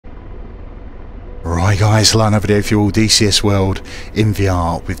Right guys, another video for you all. DCS World in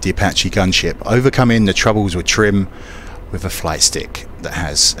VR with the Apache gunship, overcoming the troubles with trim with a flight stick that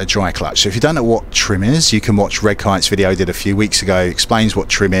has a dry clutch. So if you don't know what trim is, you can watch Red Kite's video I did a few weeks ago. It explains what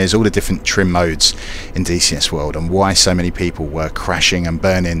trim is, all the different trim modes in DCS World, and why so many people were crashing and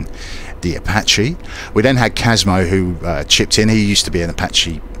burning the Apache. We then had Casmo who chipped in. He used to be an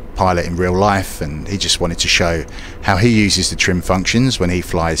Apache pilot in real life, and he just wanted to show how he uses the trim functions when he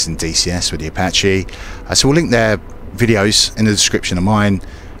flies in DCS with the Apache. So we'll link their videos in the description of mine,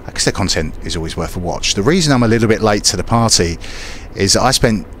 because their content is always worth a watch. The reason I'm a little bit late to the party is that I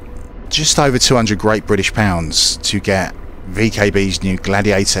spent just over 200 Great British pounds to get VKB's new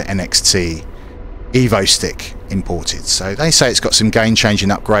Gladiator GNXT EVO stick imported. So they say it's got some game-changing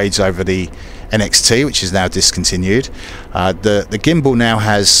upgrades over the NXT, which is now discontinued. The gimbal now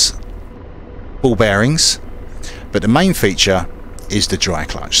has ball bearings, but the main feature is the dry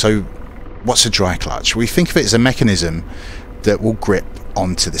clutch. So what's a dry clutch? We think of it as a mechanism that will grip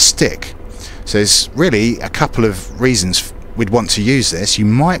onto the stick. So there's really a couple of reasons we'd want to use this. You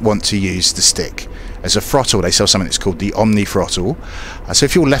might want to use the stick as a throttle. They sell something that's called the Omni throttle. So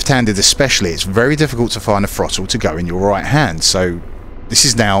if you're left-handed especially, it's very difficult to find a throttle to go in your right hand. So this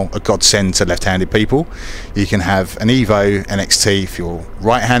is now a godsend to left-handed people. You can have an EVO NXT for your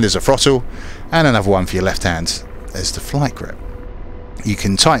right hand as a throttle, and another one for your left hand as the flight grip. You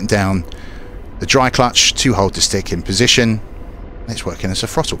can tighten down the dry clutch to hold the stick in position. It's working as a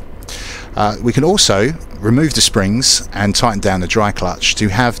throttle. We can also remove the springs and tighten down the dry clutch to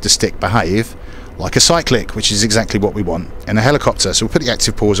have the stick behave like a Cyclic, which is exactly what we want in a helicopter. So we'll put the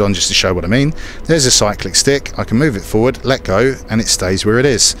active pause on just to show what I mean. There's a Cyclic stick. I can move it forward, let go, and it stays where it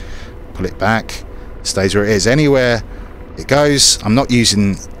is. Pull it back, stays where it is. Anywhere it goes, I'm not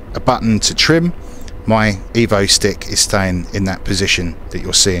using a button to trim. My EVO stick is staying in that position that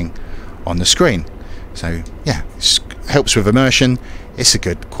you're seeing on the screen. So yeah, it helps with immersion. It's a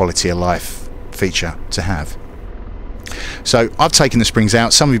good quality of life feature to have. So I've taken the springs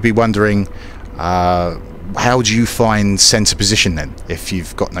out. Some of you will be wondering, how do you find center position then if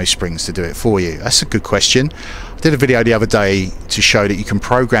you've got no springs to do it for you? That's a good question. I did a video the other day to show that you can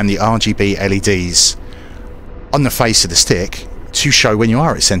program the RGB LEDs on the face of the stick to show when you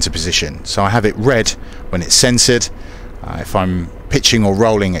are at center position. So I have it red when it's centered. If I'm pitching or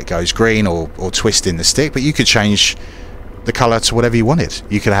rolling, it goes green, or twisting the stick. But you could change the color to whatever you wanted.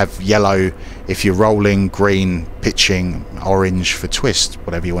 You could have yellow if you're rolling, green pitching, orange for twist,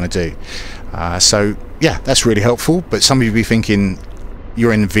 whatever you want to do. So yeah, that's really helpful. But some of you will be thinking,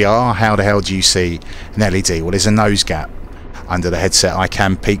 you're in VR, how the hell do you see an LED? Well, there's a nose gap under the headset. I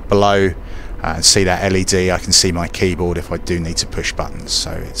can peek below and see that LED. I can see my keyboard if I do need to push buttons.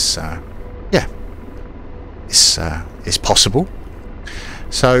 So it's yeah, it's possible.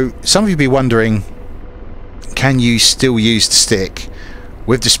 So some of you will be wondering, can you still use the stick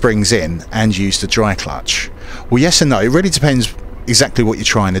with the springs in and use the dry clutch? Well, yes and no. It really depends exactly what you're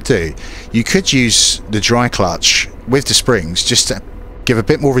trying to do. You could use the dry clutch with the springs just to give a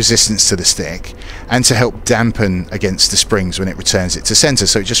bit more resistance to the stick and to help dampen against the springs when it returns it to center.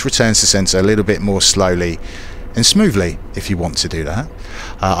 So it just returns to center a little bit more slowly and smoothly if you want to do that.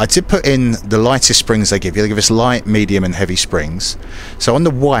 I did put in the lightest springs they give you. They give us light, medium and heavy springs. So on the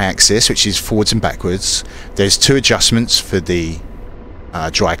y-axis, which is forwards and backwards, there's two adjustments for the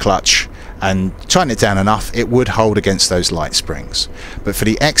dry clutch, and tighten it down enough, it would hold against those light springs. But for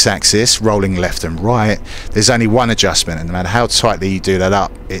the x-axis, rolling left and right, there's only one adjustment, and no matter how tightly you do that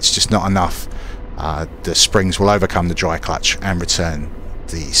up, it's just not enough. The springs will overcome the dry clutch and return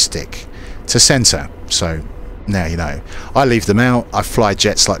the stick to center. So now you know. I leave them out. I fly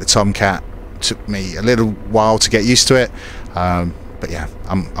jets like the Tomcat. Took me a little while to get used to it, but yeah,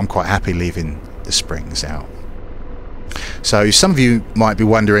 I'm quite happy leaving the springs out. So some of you might be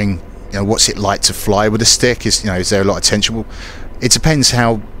wondering, you know, what's it like to fly with a stick? Is there a lot of tension? Well, it depends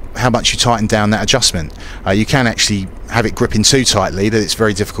how much you tighten down that adjustment. You can actually have it gripping too tightly that it's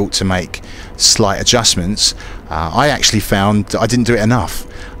very difficult to make slight adjustments. I actually found that I didn't do it enough.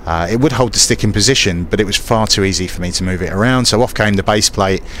 It would hold the stick in position, but it was far too easy for me to move it around. So off came the base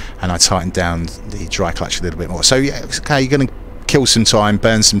plate, and I tightened down the dry clutch a little bit more. So yeah, okay, you're going to kill some time,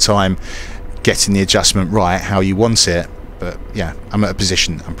 burn some time getting the adjustment right how you want it. But yeah, I'm at a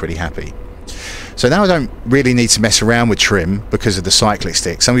position I'm pretty happy. So now I don't really need to mess around with trim because of the Cyclic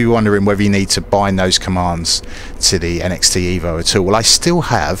stick. Some of you are wondering whether you need to bind those commands to the NXT EVO at all. Well, I still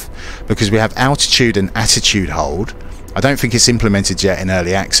have, because we have altitude and attitude hold. I don't think it's implemented yet in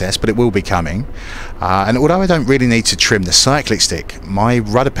early access, but it will be coming. And although I don't really need to trim the Cyclic stick, my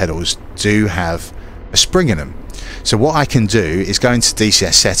rudder pedals do have a spring in them. So what I can do is go into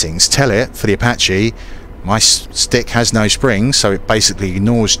DCS settings, tell it for the Apache my stick has no springs, so it basically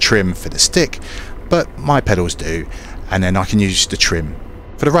ignores trim for the stick, but my pedals do, and then I can use the trim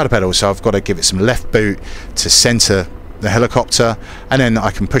for the rudder pedal. So I've got to give it some left boot to center the helicopter, and then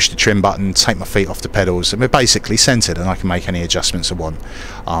I can push the trim button, take my feet off the pedals, and we're basically centered, and I can make any adjustments I want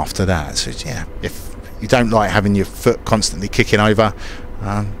after that. So yeah, if you don't like having your foot constantly kicking over,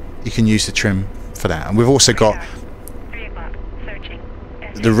 you can use the trim for that. And we've also got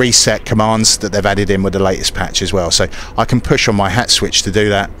the reset commands that they've added in with the latest patch as well, so I can push on my hat switch to do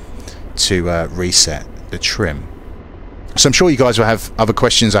that, to reset the trim. So I'm sure you guys will have other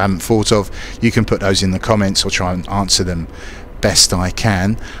questions I haven't thought of. You can put those in the comments, or try and answer them best I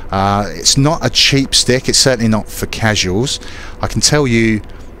can. It's not a cheap stick, it's certainly not for casuals. I can tell you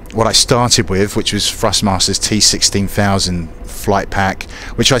what I started with, which was Thrustmaster's T16000 flight pack,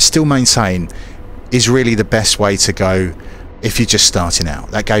 which I still maintain is really the best way to go if you're just starting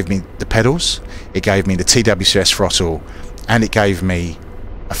out. That gave me the pedals, it gave me the TWCS throttle, and it gave me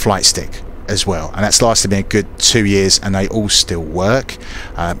a flight stick as well, and that's lasted me a good 2 years, and they all still work.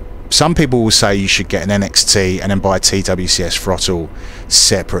 Some people will say you should get an NXT and then buy a TWCS throttle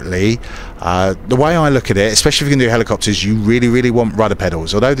separately. The way I look at it, especially if you can do helicopters, you really want rudder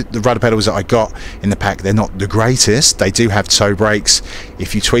pedals. Although the rudder pedals that I got in the pack, they're not the greatest. They do have toe brakes.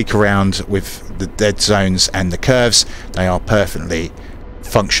 If you tweak around with the dead zones and the curves, they are perfectly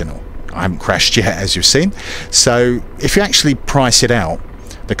functional. I haven't crashed yet, as you've seen. So if you actually price it out,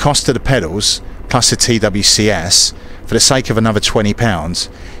 the cost of the pedals plus the TWCS, for the sake of another £20,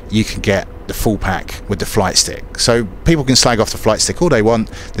 you can get the full pack with the flight stick. So people can slag off the flight stick all they want,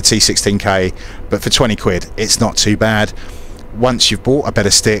 the T16K, but for 20 quid it's not too bad. Once you've bought a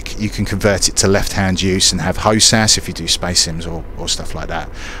better stick, you can convert it to left-hand use and have HOTAS if you do space sims or stuff like that.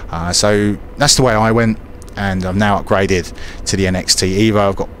 So that's the way I went, and I'm now upgraded to the NXT EVO.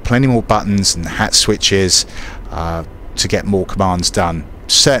 I've got plenty more buttons and hat switches to get more commands done.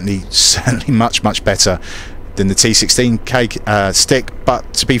 Certainly much better than the T16K stick,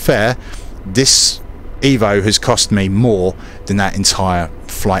 but to be fair, this EVO has cost me more than that entire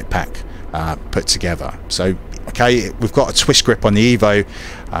flight pack put together. So okay, we've got a twist grip on the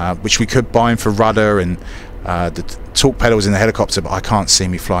EVO, which we could bind for rudder and the torque pedals in the helicopter, but I can't see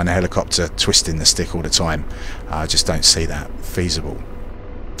me flying a helicopter twisting the stick all the time. I just don't see that feasible.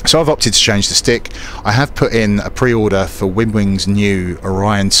 So I've opted to change the stick. I have put in a pre-order for Windwing's new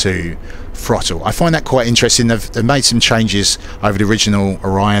Orion 2 throttle. I find that quite interesting. They've made some changes over the original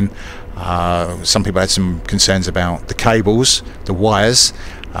Orion. Some people had some concerns about the cables, the wires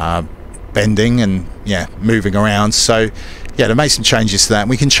bending and moving around. So yeah, they made some changes to that. And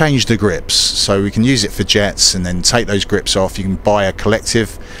we can change the grips, so we can use it for jets and then take those grips off. You can buy a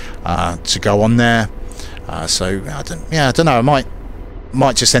collective to go on there. So I don't know. I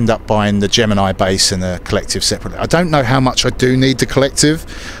might just end up buying the Gemini base and the collective separately. I don't know how much I do need the collective.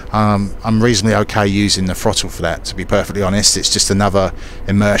 I'm reasonably okay using the throttle for that, to be perfectly honest. It's just another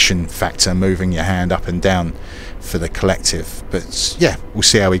immersion factor, moving your hand up and down for the collective. But yeah, we'll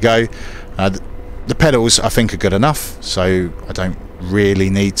see how we go. The pedals I think are good enough, so I don't really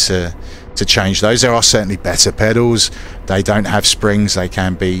need to change those. There are certainly better pedals. They don't have springs. They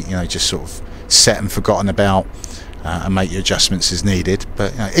can be, just sort of set and forgotten about. And make your adjustments as needed,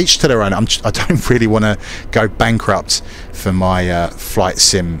 but each to their own. I don't really want to go bankrupt for my flight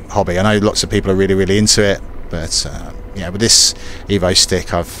sim hobby. I know lots of people are really into it, but with this EVO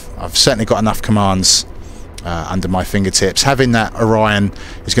stick, I've certainly got enough commands under my fingertips. Having that Orion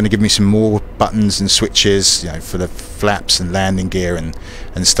is going to give me some more buttons and switches, for the flaps and landing gear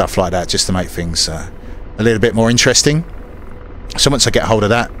and stuff like that, just to make things a little bit more interesting. So once I get hold of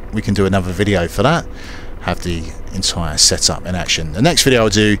that, we can do another video for that. Have the entire setup in action. The next video I'll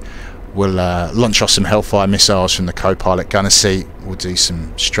do will launch off some Hellfire missiles from the co-pilot gunner seat. We'll do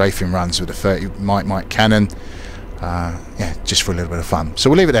some strafing runs with a 30 Mike cannon. Just for a little bit of fun.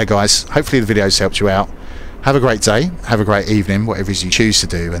 So we'll leave it there, guys. Hopefully the video's helped you out. Have a great day, have a great evening, whatever it is you choose to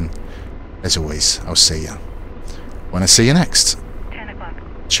do, and as always, I'll see you when I see you next. 10 o'clock.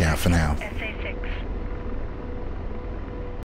 Ciao for now.